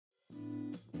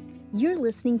You're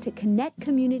listening to Connect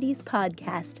Communities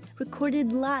podcast,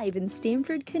 recorded live in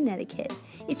Stamford, Connecticut.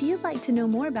 If you'd like to know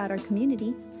more about our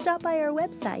community, stop by our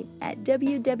website at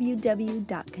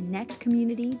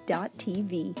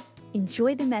www.connectcommunity.tv.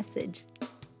 Enjoy the message.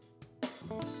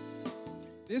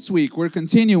 This week, we're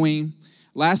continuing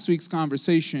last week's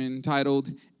conversation titled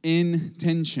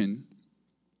Intention.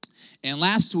 And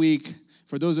last week,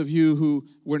 for those of you who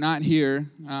were not here,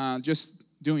 just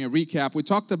doing a recap, we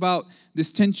talked about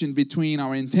this tension between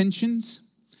our intentions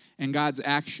and God's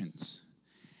actions,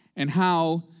 and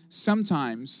how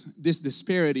sometimes this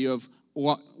disparity of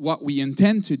what we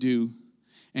intend to do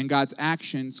and God's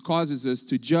actions causes us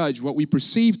to judge what we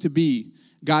perceive to be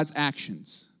God's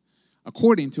actions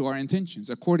according to our intentions,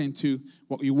 according to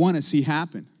what we want to see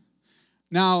happen.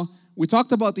 Now, we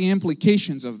talked about the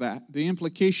implications of that, the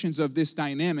implications of this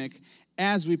dynamic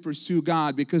as we pursue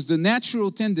God, because the natural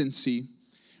tendency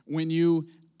when you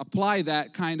apply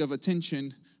that kind of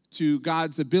attention to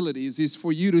God's abilities is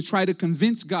for you to try to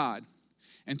convince God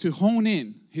and to hone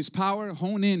in His power,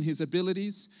 hone in His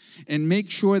abilities, and make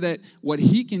sure that what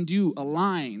He can do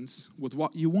aligns with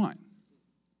what you want.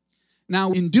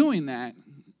 Now, in doing that,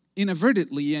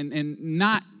 inadvertently and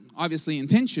not obviously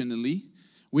intentionally,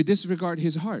 we disregard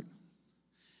His heart.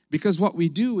 Because what we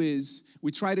do is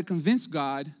we try to convince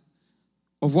God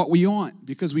of what we want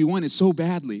because we want it so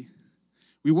badly.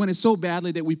 We want it so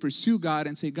badly that we pursue God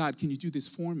and say, God, can you do this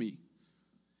for me?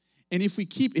 And if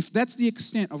that's the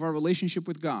extent of our relationship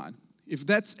with God, if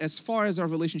that's as far as our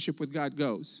relationship with God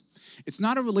goes, it's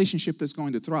not a relationship that's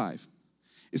going to thrive.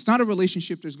 It's not a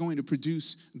relationship that's going to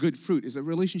produce good fruit. It's a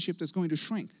relationship that's going to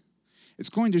shrink. It's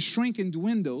going to shrink and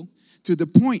dwindle to the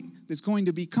point that's going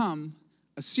to become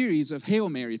a series of Hail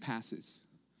Mary passes.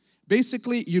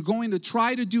 Basically, you're going to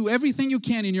try to do everything you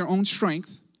can in your own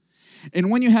strength.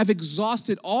 And when you have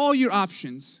exhausted all your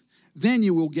options, then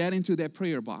you will get into that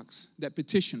prayer box, that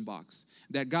petition box,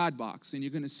 that God box. And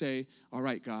you're going to say, all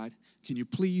right, God, can you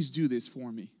please do this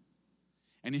for me?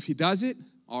 And if He does it,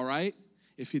 all right.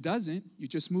 If He doesn't, you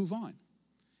just move on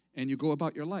and you go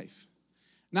about your life.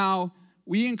 Now,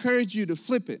 we encourage you to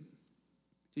flip it,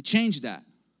 to change that.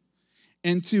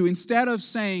 And to, instead of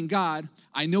saying, God,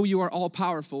 I know you are all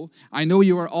powerful. I know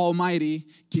you are almighty.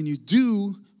 Can you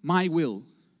do my will?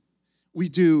 We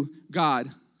do, God,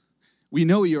 we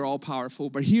know you're all powerful,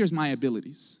 but here's my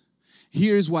abilities.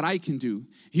 Here's what I can do.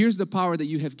 Here's the power that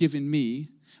you have given me,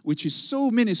 which is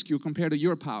so minuscule compared to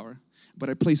your power, but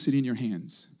I place it in your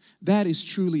hands. That is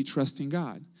truly trusting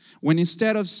God. When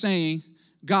instead of saying,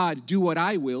 God, do what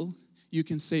I will, you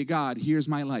can say, God, here's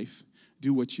my life.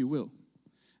 Do what you will.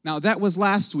 Now, that was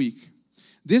last week.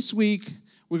 This week,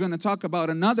 we're going to talk about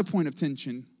another point of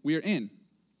tension we're in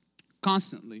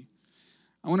constantly.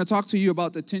 I want to talk to you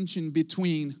about the tension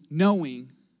between knowing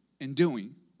and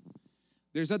doing.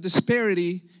 There's a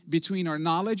disparity between our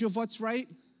knowledge of what's right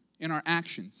and our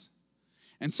actions.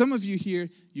 And some of you here,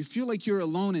 you feel like you're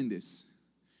alone in this.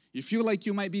 You feel like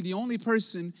you might be the only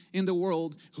person in the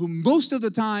world who most of the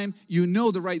time you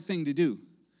know the right thing to do.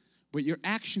 But your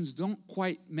actions don't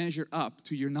quite measure up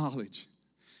to your knowledge.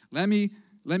 Let me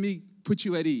put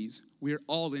you at ease. We're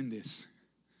all in this.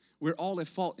 We're all at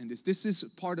fault in this. This is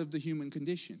part of the human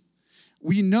condition.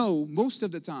 We know most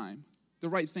of the time the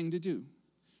right thing to do.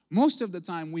 Most of the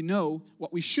time we know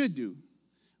what we should do,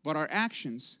 but our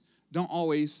actions don't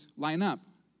always line up.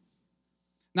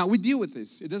 Now, we deal with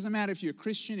this. It doesn't matter if you're a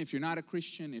Christian, if you're not a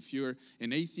Christian, if you're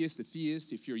an atheist, a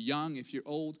theist, if you're young, if you're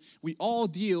old. We all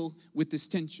deal with this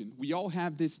tension. We all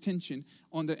have this tension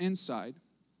on the inside.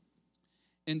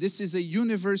 And this is a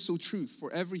universal truth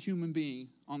for every human being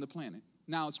on the planet.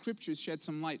 Now, Scriptures shed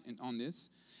some light on this.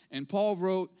 And Paul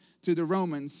wrote to the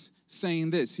Romans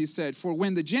saying this. He said, for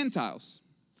when the Gentiles,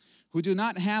 who do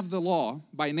not have the law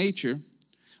by nature,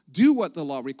 do what the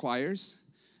law requires,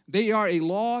 they are a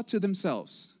law to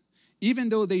themselves. Even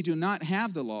though they do not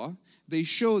have the law, they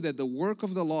show that the work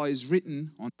of the law is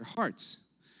written on their hearts,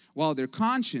 while their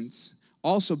conscience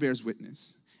also bears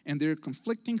witness, and their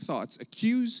conflicting thoughts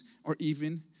accuse or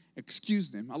even excuse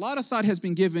them. A lot of thought has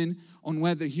been given on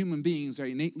whether human beings are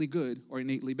innately good or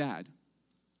innately bad.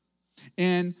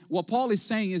 And what Paul is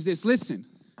saying is this, listen,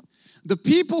 the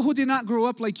people who did not grow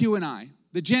up like you and I,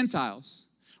 the Gentiles,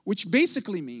 which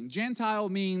basically means, Gentile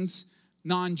means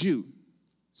non-Jew.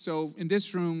 So in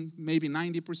this room, maybe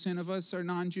 90% of us are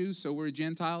non-Jews, so we're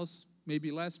Gentiles,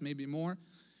 maybe less, maybe more.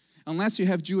 Unless you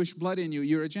have Jewish blood in you,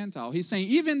 you're a Gentile. He's saying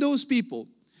even those people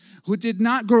who did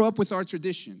not grow up with our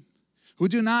tradition, who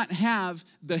do not have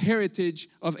the heritage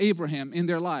of Abraham in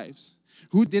their lives,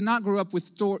 who did not grow up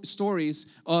with stories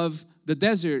of the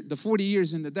desert, the 40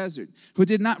 years in the desert, who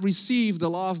did not receive the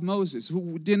law of Moses,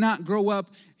 who did not grow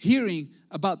up hearing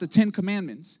about the 10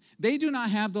 commandments, they do not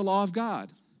have the law of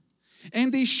God.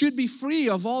 And they should be free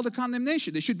of all the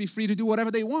condemnation. They should be free to do whatever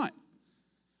they want.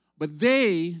 But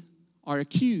they are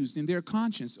accused in their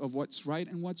conscience of what's right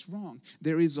and what's wrong.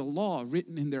 There is a law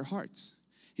written in their hearts.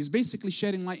 He's basically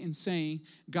shedding light and saying,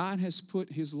 God has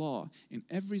put his law in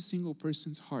every single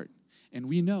person's heart. And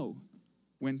we know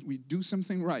when we do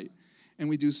something right and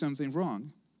we do something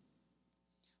wrong.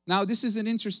 Now, this is an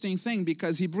interesting thing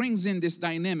because he brings in this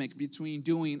dynamic between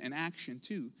doing and action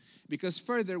too. Because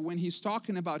further, when he's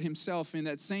talking about himself in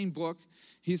that same book,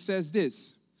 he says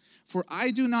this, "For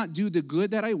I do not do the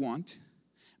good that I want,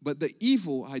 but the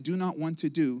evil I do not want to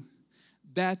do,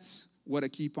 that's what I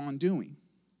keep on doing."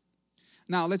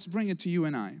 Now, let's bring it to you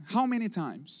and I. How many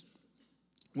times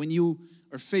when you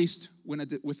are faced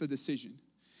with a decision,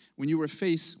 when you were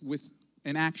faced with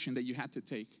an action that you had to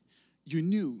take, you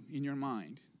knew in your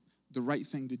mind the right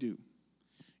thing to do.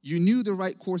 You knew the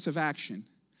right course of action,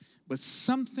 but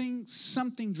something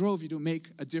drove you to make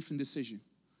a different decision.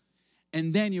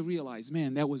 And then you realize,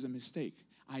 man, that was a mistake.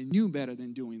 I knew better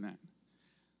than doing that.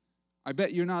 I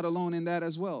bet you're not alone in that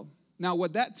as well. Now,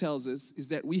 what that tells us is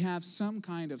that we have some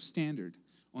kind of standard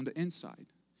on the inside.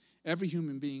 Every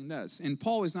human being does. And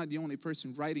Paul is not the only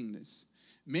person writing this.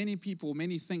 Many people,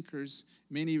 many thinkers,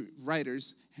 many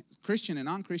writers, Christian and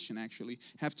non-Christian actually,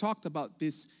 have talked about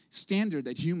this standard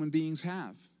that human beings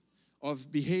have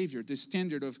of behavior, this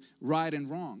standard of right and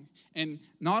wrong. And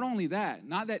not only that,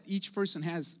 not that each person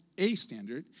has a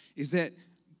standard, is that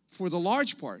for the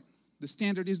large part, the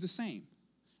standard is the same.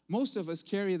 Most of us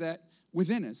carry that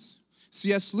within us.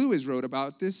 C.S. Lewis wrote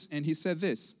about this, and he said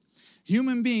this,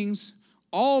 "Human beings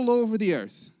all over the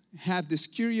earth have this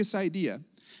curious idea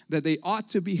that they ought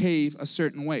to behave a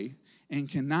certain way and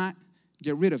cannot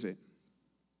get rid of it."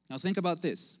 Now think about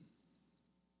this.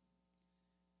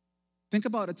 Think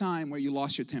about a time where you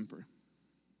lost your temper,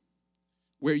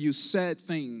 where you said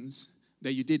things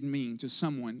that you didn't mean to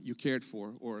someone you cared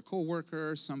for, or a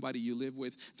coworker, somebody you live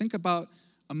with. Think about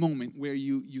a moment where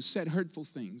you said hurtful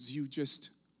things. You just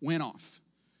went off,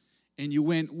 and you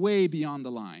went way beyond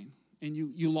the line, and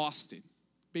you lost it.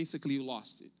 Basically, you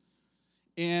lost it.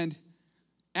 And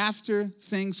after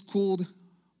things cooled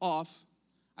off,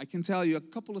 I can tell you a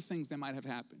couple of things that might have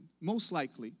happened. Most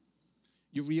likely,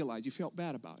 you realize, you felt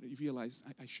bad about it. You realize,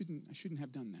 I shouldn't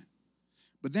have done that.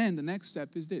 But then the next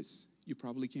step is this. You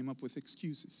probably came up with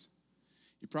excuses.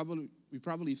 You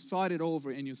probably thought it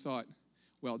over and you thought,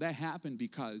 well, that happened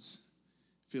because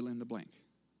fill in the blank.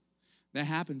 That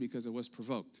happened because I was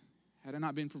provoked. Had I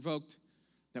not been provoked,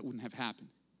 that wouldn't have happened.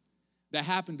 That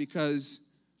happened because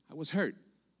I was hurt.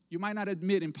 You might not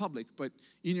admit in public, but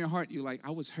in your heart, you're like,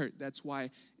 I was hurt. That's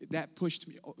why that pushed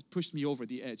me over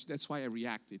the edge. That's why I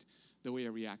reacted the way I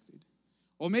reacted.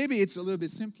 Or maybe it's a little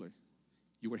bit simpler.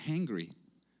 You were hangry,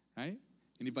 right?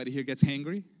 Anybody here gets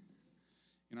hangry?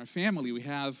 In our family, we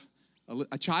have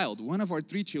a child, one of our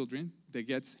 3 children that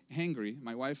gets hangry.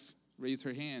 My wife raised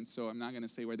her hand, so I'm not going to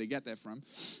say where they get that from.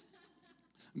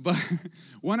 But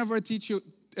one of our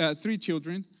 3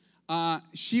 children,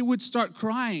 she would start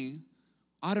crying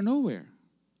out of nowhere.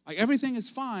 Like everything is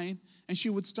fine, and she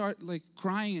would start like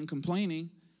crying and complaining.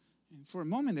 And for a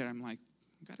moment there, I'm like,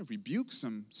 I got to rebuke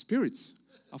some spirits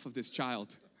off of this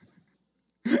child.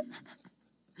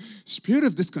 Spirit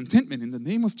of discontentment in the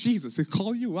name of Jesus, I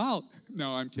call you out.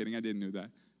 No, I'm kidding. I didn't do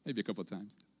that. Maybe a couple of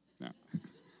times. No.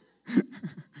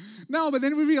 No, but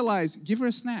then we realized, give her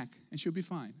a snack and she'll be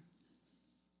fine.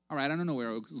 All right, I don't know where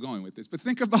I was going with this, but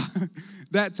think about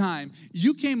that time.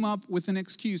 You came up with an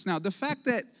excuse. Now, the fact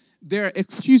that there are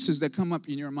excuses that come up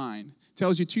in your mind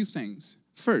tells you 2 things.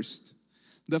 First,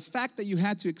 the fact that you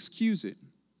had to excuse it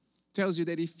tells you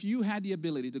that if you had the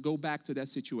ability to go back to that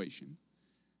situation,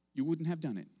 you wouldn't have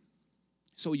done it.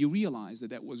 So you realize that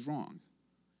that was wrong,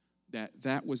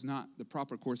 that was not the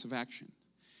proper course of action.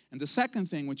 And the second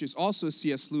thing, which is also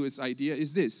C.S. Lewis' idea,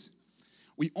 is this.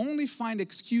 We only find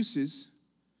excuses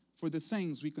for the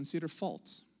things we consider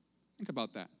faults. Think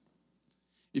about that.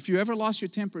 If you ever lost your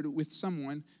temper with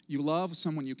someone you love,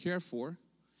 someone you care for,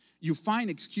 you find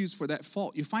excuse for that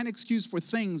fault. You find excuse for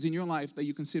things in your life that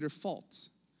you consider faults.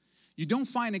 You don't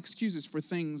find excuses for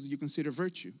things you consider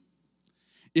virtue.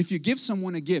 If you give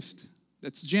someone a gift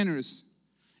that's generous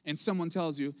and someone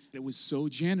tells you, it was so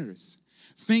generous,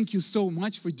 thank you so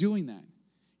much for doing that,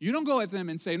 you don't go at them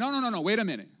and say, no, wait a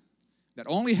minute. That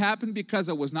only happened because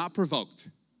I was not provoked.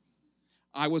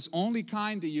 I was only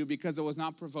kind to you because I was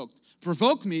not provoked.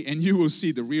 Provoke me and you will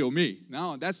see the real me.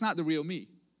 No, that's not the real me.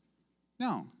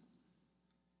 No.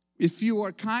 If you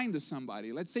are kind to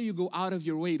somebody, let's say you go out of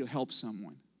your way to help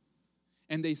someone,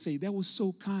 and they say, that was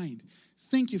so kind.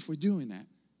 Thank you for doing that.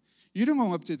 You don't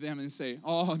go up to them and say,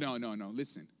 oh, no,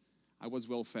 listen, I was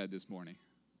well fed this morning.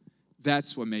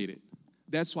 That's what made it.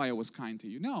 That's why I was kind to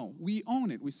you. No, we own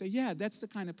it. We say, yeah, that's the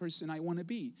kind of person I want to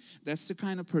be. That's the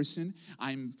kind of person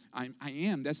I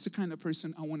am. That's the kind of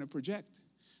person I want to project.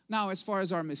 Now, as far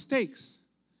as our mistakes,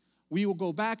 we will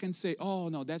go back and say, oh,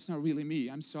 no, that's not really me.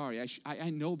 I'm sorry. I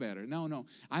know better. No,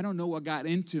 I don't know what got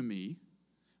into me,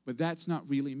 but that's not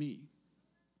really me.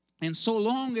 And so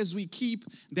long as we keep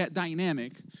that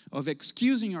dynamic of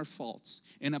excusing our faults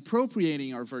and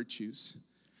appropriating our virtues,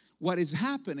 what is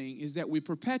happening is that we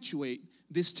perpetuate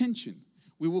this tension.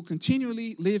 We will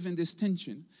continually live in this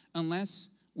tension unless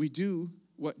we do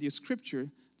what the scripture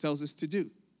tells us to do.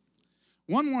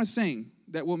 One more thing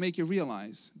that will make you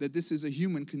realize that this is a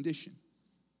human condition.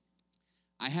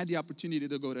 I had the opportunity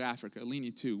to go to Africa,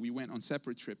 Alini too. We went on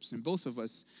separate trips, and both of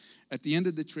us, at the end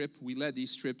of the trip, we led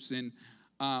these trips, and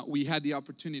we had the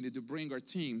opportunity to bring our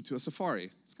team to a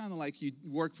safari. It's kind of like you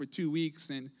work for 2 weeks,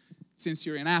 and since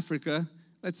you're in Africa,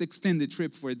 let's extend the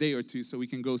trip for a day or two so we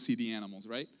can go see the animals,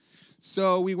 right?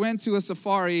 So we went to a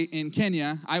safari in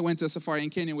Kenya. I went to a safari in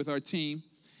Kenya with our team,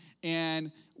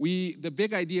 and the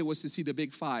big idea was to see the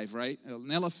big five, right?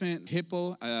 An elephant,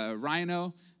 hippo, a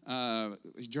rhino,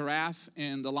 giraffe,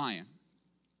 and the lion.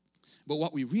 But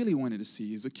what we really wanted to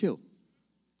see is a kill.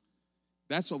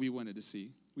 That's what we wanted to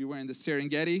see. We were in the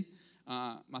Serengeti,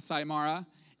 Masai Mara,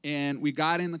 and we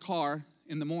got in the car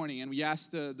in the morning, and we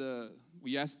asked the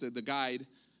guide,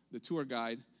 the tour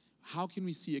guide, how can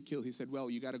we see a kill? He said, well,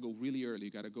 you got to go really early.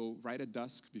 You got to go right at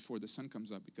dusk before the sun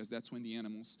comes up, because that's when the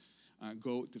animals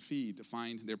go to feed, to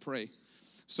find their prey.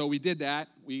 So we did that.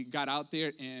 We got out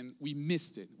there, and we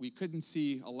missed it. We couldn't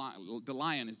see a lion. The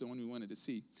lion is the one we wanted to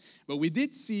see. But we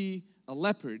did see a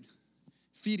leopard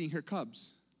feeding her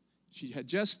cubs. She had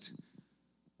just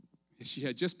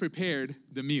prepared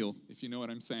the meal, if you know what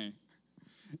I'm saying.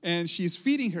 And she's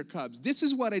feeding her cubs. This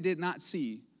is what I did not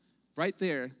see right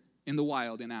there in the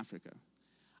wild in Africa.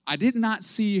 I did not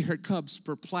see her cubs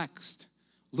perplexed,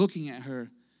 looking at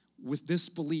her with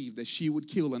disbelief that she would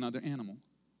kill another animal.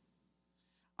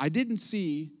 I didn't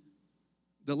see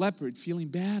the leopard feeling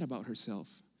bad about herself,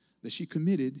 that she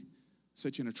committed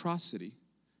such an atrocity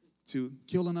to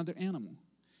kill another animal.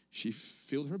 She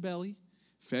filled her belly,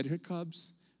 fed her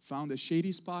cubs, found a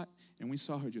shady spot, and we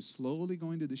saw her just slowly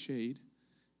going to the shade,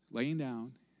 laying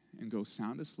down, and go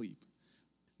sound asleep.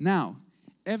 Now,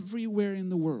 everywhere in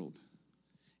the world,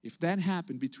 if that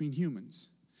happened between humans,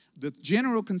 the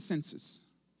general consensus,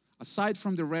 aside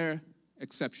from the rare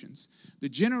exceptions, the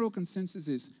general consensus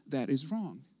is that is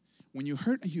wrong. When you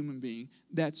hurt a human being,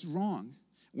 that's wrong.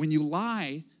 When you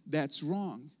lie, that's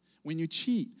wrong. When you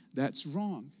cheat, that's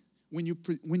wrong. When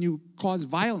you cause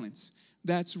violence,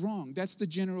 that's wrong. That's the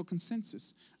general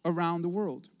consensus around the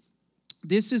world.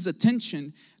 This is a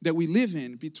tension that we live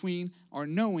in between our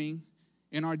knowing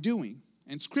and our doing.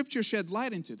 And Scripture shed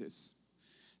light into this.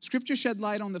 Scripture shed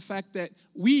light on the fact that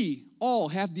we all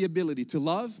have the ability to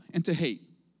love and to hate.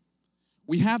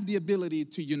 We have the ability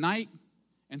to unite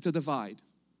and to divide.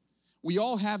 We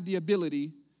all have the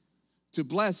ability to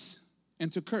bless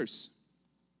and to curse.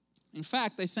 In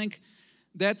fact, I think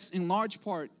that's in large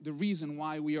part the reason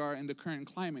why we are in the current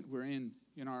climate we're in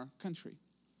our country.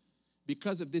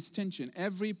 Because of this tension,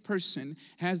 every person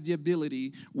has the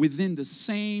ability within the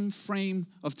same frame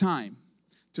of time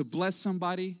to bless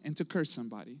somebody and to curse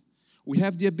somebody. We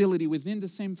have the ability within the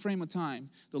same frame of time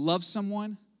to love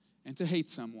someone and to hate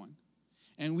someone.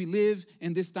 And we live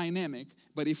in this dynamic,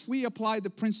 but if we apply the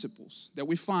principles that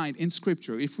we find in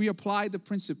Scripture, if we apply the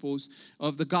principles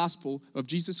of the gospel of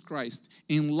Jesus Christ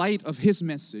in light of His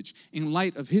message, in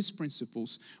light of His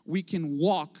principles, we can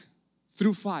walk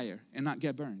through fire and not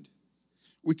get burned.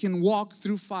 We can walk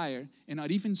through fire and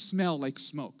not even smell like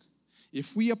smoke.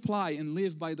 If we apply and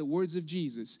live by the words of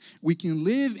Jesus, we can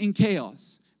live in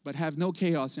chaos, but have no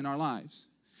chaos in our lives.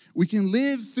 We can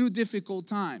live through difficult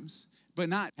times, but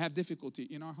not have difficulty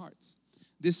in our hearts.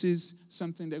 This is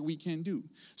something that we can do.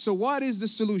 So what is the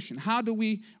solution? How do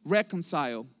we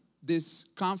reconcile this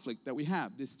conflict that we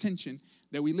have, this tension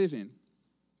that we live in?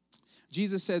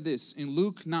 Jesus said this in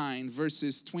Luke 9,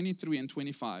 verses 23 and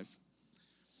 25.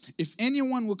 If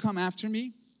anyone will come after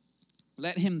me,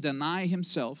 let him deny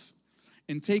himself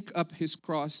and take up his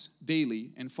cross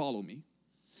daily and follow me.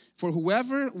 For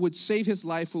whoever would save his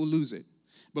life will lose it,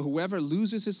 but whoever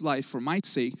loses his life for my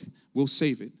sake will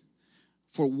save it.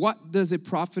 For what does it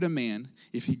profit a man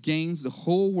if he gains the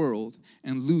whole world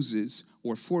and loses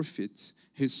or forfeits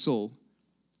his soul?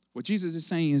 What Jesus is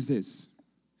saying is this: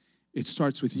 It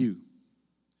starts with you.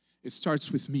 It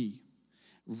starts with me.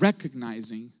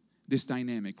 Recognizing this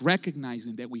dynamic,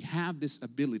 recognizing that we have this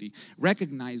ability,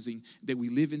 recognizing that we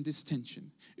live in this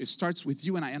tension. It starts with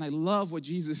you and I. And I love what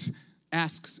Jesus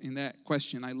asks in that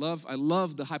question. I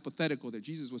love the hypothetical that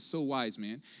Jesus was so wise,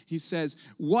 man. He says,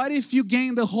 what if you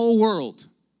gain the whole world?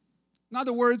 In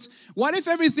other words, what if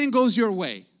everything goes your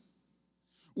way?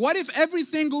 What if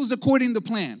everything goes according to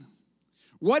plan?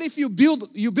 What if you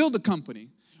build a company?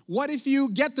 What if you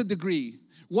get the degree?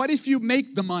 What if you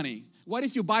make the money? What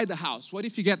if you buy the house? What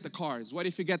if you get the cars? What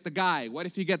if you get the guy? What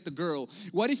if you get the girl?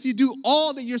 What if you do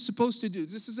all that you're supposed to do?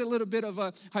 This is a little bit of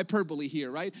a hyperbole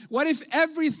here, right? What if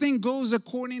everything goes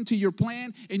according to your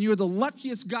plan and you're the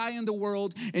luckiest guy in the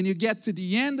world and you get to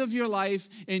the end of your life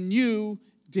and you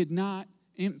did not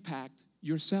impact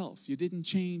yourself? You didn't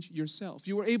change yourself.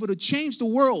 You were able to change the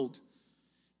world,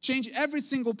 change every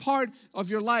single part of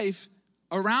your life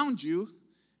around you,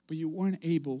 but you weren't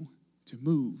able to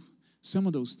move some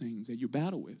of those things that you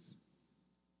battle with.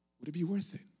 Would it be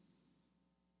worth it?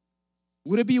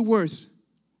 Would it be worth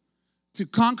to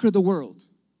conquer the world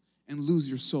and lose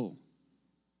your soul?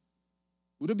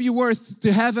 Would it be worth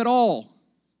to have it all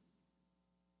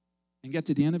and get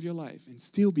to the end of your life and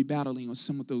still be battling with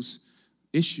some of those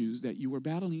issues that you were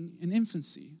battling in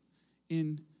infancy,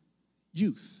 in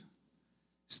youth?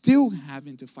 Still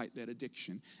having to fight that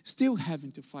addiction, still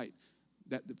having to fight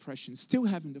that depression, still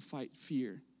having to fight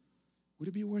fear. Would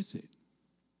it be worth it?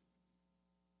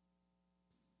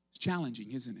 It's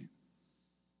challenging, isn't it?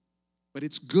 But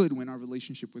it's good when our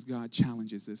relationship with God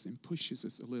challenges us and pushes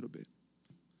us a little bit.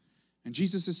 And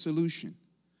Jesus' solution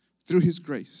through his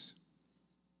grace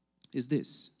is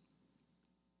this: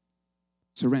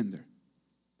 surrender.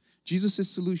 Jesus'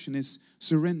 solution is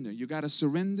surrender. You got to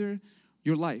surrender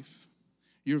your life.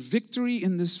 Your victory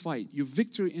in this fight, your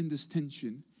victory in this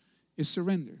tension is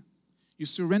surrender. You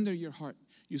surrender your heart.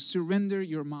 You surrender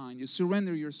your mind. You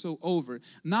surrender your soul over,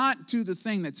 not to the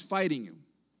thing that's fighting you,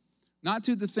 not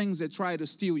to the things that try to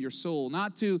steal your soul,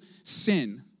 not to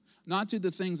sin, not to the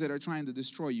things that are trying to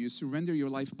destroy you. You surrender your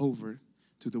life over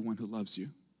to the one who loves you,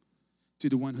 to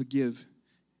the one who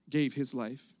gave his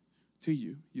life to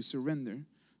you. You surrender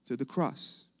to the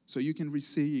cross so you can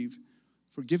receive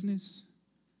forgiveness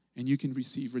and you can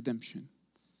receive redemption.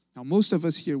 Now, most of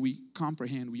us here, we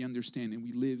comprehend, we understand, and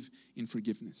we live in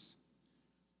forgiveness.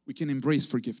 We can embrace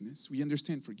forgiveness. We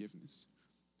understand forgiveness.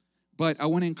 But I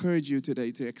want to encourage you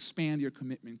today to expand your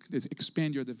commitment, to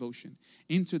expand your devotion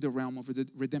into the realm of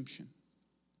redemption.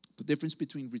 The difference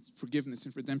between forgiveness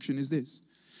and redemption is this.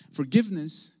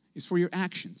 Forgiveness is for your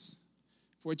actions,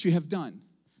 for what you have done,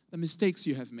 the mistakes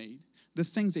you have made, the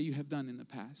things that you have done in the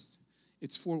past.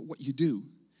 It's for what you do.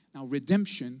 Now,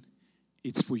 redemption,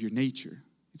 it's for your nature.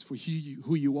 It's for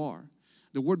who you are.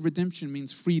 The word redemption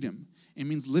means freedom. It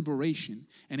means liberation.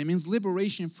 And it means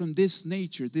liberation from this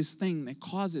nature, this thing that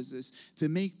causes us to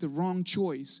make the wrong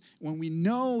choice when we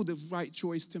know the right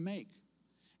choice to make.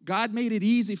 God made it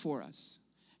easy for us.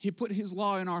 He put his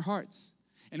law in our hearts.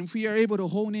 And if we are able to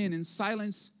hone in and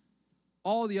silence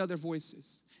all the other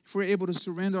voices, if we're able to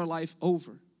surrender our life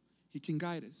over, he can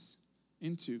guide us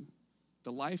into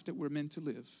the life that we're meant to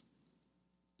live.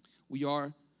 We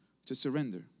are to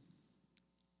surrender.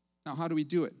 Now, how do we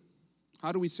do it?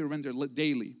 How do we surrender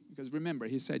daily? Because remember,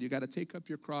 he said you got to take up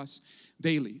your cross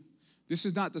daily. This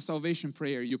is not the salvation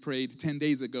prayer you prayed 10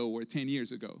 days ago or 10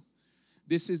 years ago.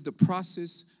 This is the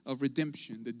process of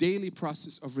redemption, the daily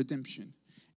process of redemption.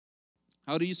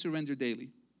 How do you surrender daily?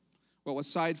 Well,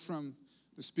 aside from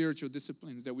the spiritual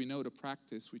disciplines that we know to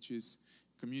practice, which is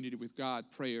community with God,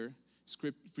 prayer,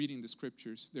 reading the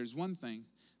scriptures, there's one thing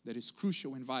that is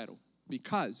crucial and vital,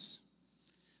 because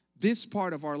this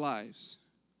part of our lives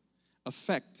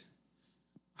affect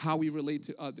how we relate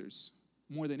to others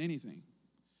more than anything.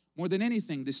 More than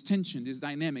anything, this tension, this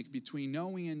dynamic between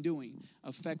knowing and doing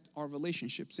affect our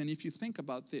relationships. And if you think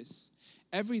about this,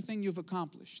 everything you've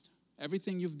accomplished,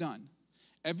 everything you've done,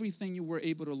 everything you were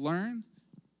able to learn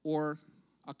or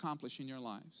accomplish in your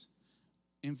lives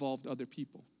involved other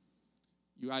people.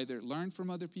 You either learned from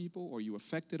other people, or you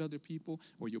affected other people,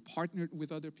 or you partnered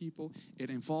with other people. It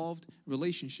involved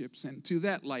relationships. And to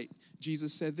that light,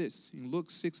 Jesus said this in Luke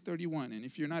 6:31. And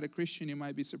if you're not a Christian, you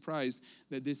might be surprised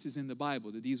that this is in the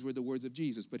Bible, that these were the words of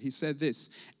Jesus. But he said this,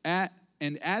 and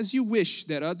as you wish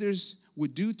that others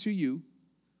would do to you,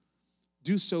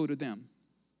 do so to them.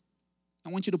 I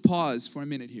want you to pause for a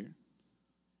minute here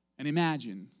and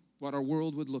imagine what our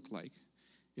world would look like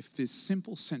if this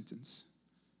simple sentence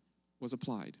was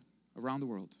applied around the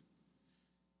world.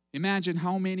 Imagine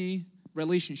how many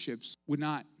relationships would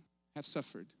not have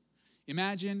suffered.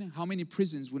 Imagine how many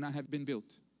prisons would not have been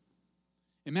built.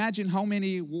 Imagine how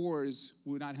many wars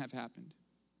would not have happened.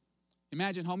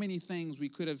 Imagine how many things we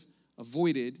could have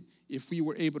avoided if we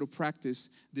were able to practice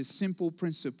this simple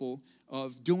principle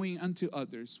of doing unto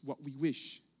others what we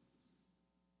wish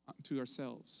unto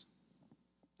ourselves.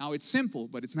 Now, it's simple,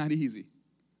 but it's not easy.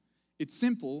 It's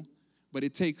simple, but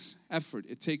it takes effort.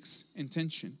 It takes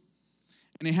intention.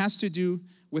 And it has to do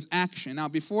with action. Now,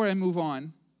 before I move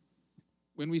on,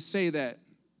 when we say that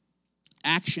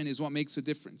action is what makes a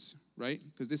difference, right?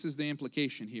 Because this is the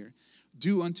implication here.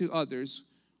 Do unto others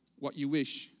what you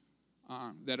wish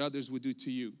that others would do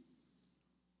to you.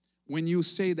 When you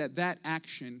say that that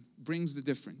action brings the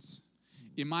difference,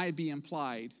 it might be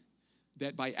implied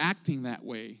that by acting that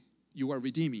way, you are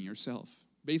redeeming yourself.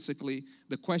 Basically,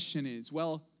 the question is,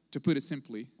 well, to put it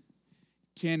simply,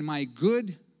 can my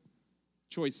good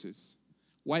choices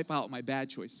wipe out my bad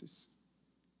choices?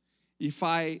 If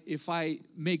I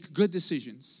make good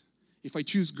decisions, if I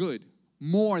choose good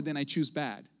more than I choose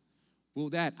bad, will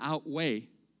that outweigh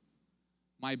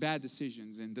my bad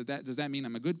decisions? And does that mean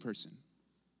I'm a good person?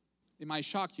 It might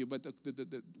shock you, but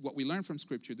what we learn from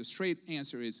Scripture, the straight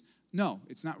answer is no.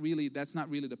 That's not really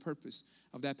the purpose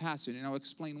of that passage, and I'll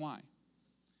explain why.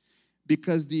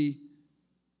 Because the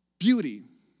beauty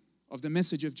of the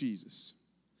message of Jesus,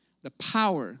 the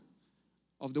power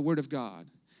of the Word of God,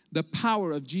 the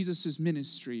power of Jesus'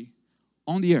 ministry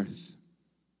on the earth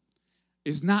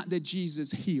is not that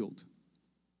Jesus healed.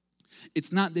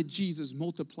 It's not that Jesus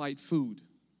multiplied food.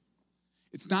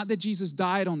 It's not that Jesus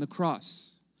died on the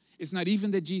cross. It's not even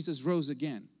that Jesus rose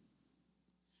again.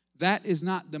 That is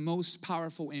not the most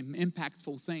powerful and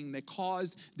impactful thing that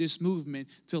caused this movement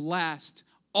to last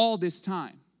all this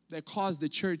time, that caused the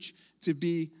church to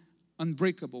be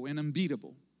unbreakable and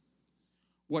unbeatable.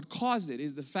 What caused it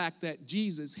is the fact that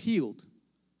Jesus healed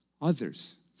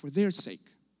others for their sake.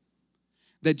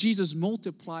 That Jesus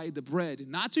multiplied the bread,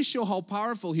 not to show how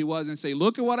powerful he was and say,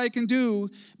 look at what I can do,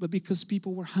 but because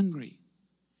people were hungry.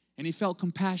 And he felt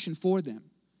compassion for them.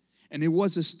 And it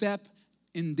was a step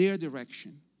in their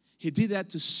direction. He did that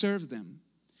to serve them.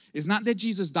 It's not that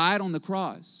Jesus died on the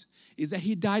cross. It's that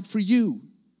he died for you.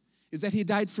 It's that he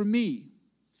died for me.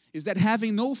 Is that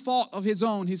having no fault of his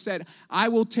own, he said, I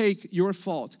will take your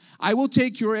fault. I will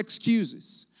take your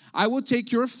excuses. I will take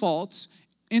your faults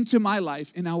into my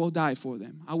life and I will die for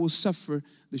them. I will suffer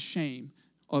the shame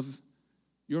of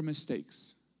your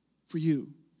mistakes for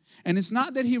you. And it's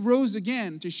not that he rose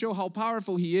again to show how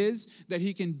powerful he is, that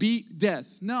he can beat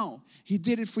death. No, he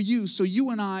did it for you so you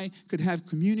and I could have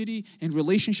community and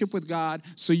relationship with God,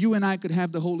 so you and I could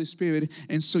have the Holy Spirit,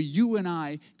 and so you and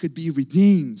I could be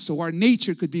redeemed, so our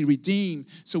nature could be redeemed,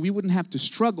 so we wouldn't have to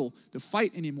struggle to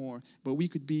fight anymore, but we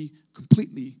could be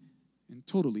completely and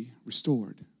totally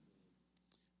restored.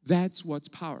 That's what's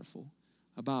powerful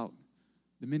about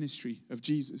the ministry of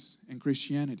Jesus and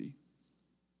Christianity.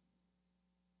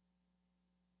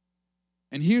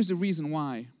 And here's the reason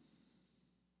why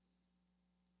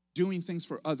doing things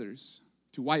for others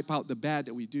to wipe out the bad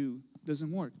that we do doesn't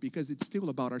work, because it's still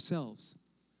about ourselves.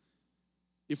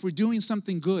 If we're doing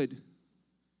something good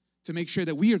to make sure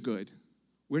that we are good,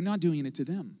 we're not doing it to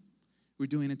them. We're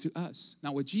doing it to us.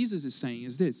 Now, what Jesus is saying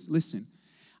is this: listen,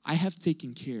 I have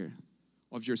taken care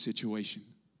of your situation.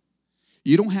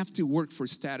 You don't have to work for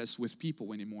status with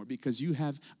people anymore because you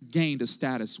have gained a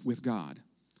status with God.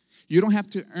 You don't have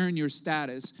to earn your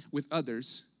status with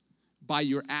others by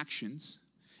your actions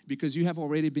because you have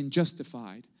already been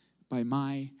justified by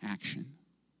my action.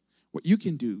 What you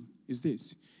can do is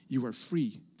this: you are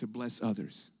free to bless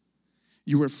others.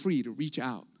 You are free to reach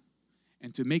out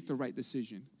and to make the right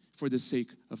decision for the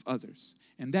sake of others.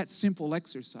 And that simple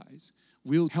exercise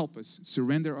will help us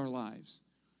surrender our lives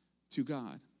to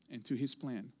God and to his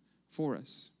plan for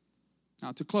us.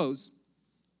 Now, to close,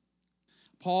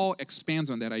 Paul expands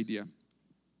on that idea.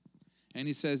 And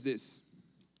he says this: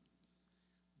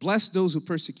 bless those who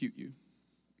persecute you.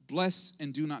 Bless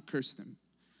and do not curse them.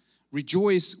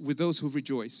 Rejoice with those who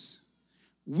rejoice.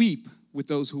 Weep with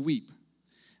those who weep.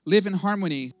 Live in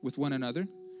harmony with one another.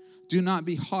 Do not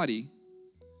be haughty,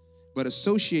 but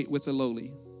associate with the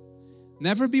lowly.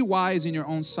 Never be wise in your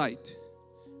own sight.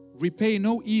 Repay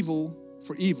no evil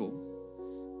for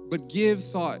evil, but give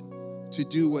thought to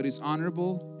do what is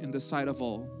honorable in the sight of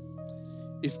all.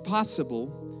 If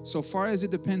possible, so far as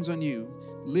it depends on you,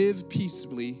 live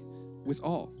peaceably with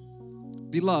all.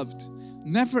 Beloved,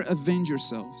 never avenge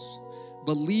yourselves,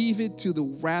 but leave it to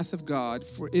the wrath of God,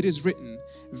 for it is written,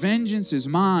 vengeance is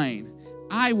mine,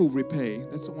 I will repay.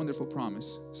 That's a wonderful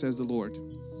promise, says the Lord.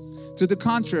 To the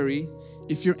contrary,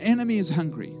 if your enemy is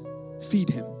hungry, feed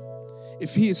him.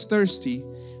 If he is thirsty,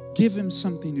 give him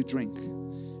something to drink.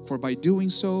 For by doing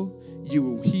so, you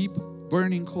will heap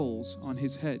burning coals on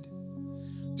his head.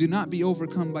 Do not be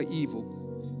overcome by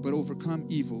evil, but overcome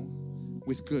evil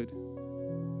with good.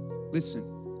 Listen,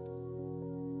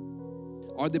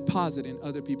 our deposit in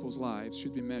other people's lives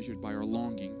should be measured by our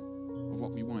longing of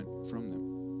what we want from them.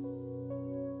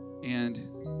 And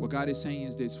what God is saying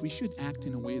is this: we should act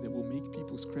in a way that will make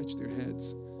people scratch their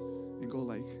heads and go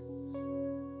like,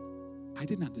 I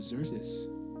did not deserve this.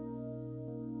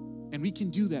 And we can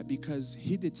do that because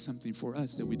he did something for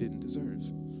us that we didn't deserve.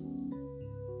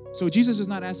 So Jesus is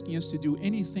not asking us to do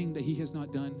anything that he has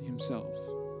not done himself.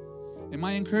 And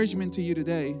my encouragement to you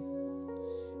today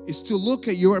is to look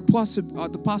at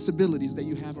the possibilities that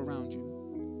you have around you.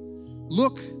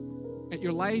 Look at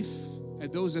your life,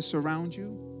 at those that surround you.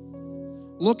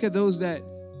 Look at those that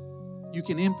you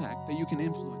can impact, that you can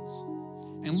influence.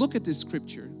 And look at this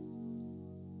scripture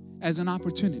as an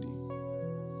opportunity.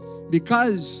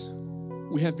 Because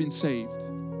we have been saved,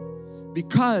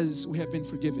 because we have been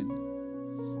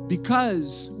forgiven,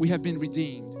 because we have been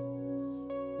redeemed,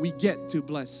 we get to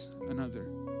bless another.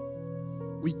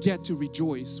 We get to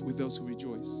rejoice with those who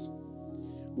rejoice.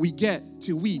 We get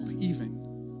to weep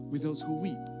even with those who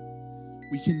weep.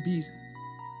 We can be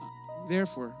there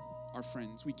for our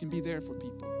friends. We can be there for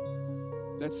people.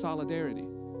 That's solidarity.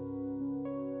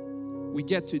 We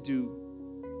get to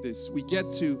do this. We get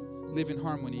to live in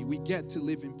harmony. We get to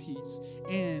live in peace.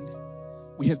 And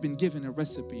we have been given a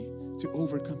recipe to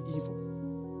overcome evil.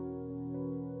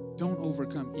 Don't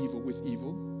overcome evil with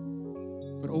evil,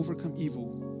 but overcome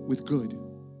evil with good.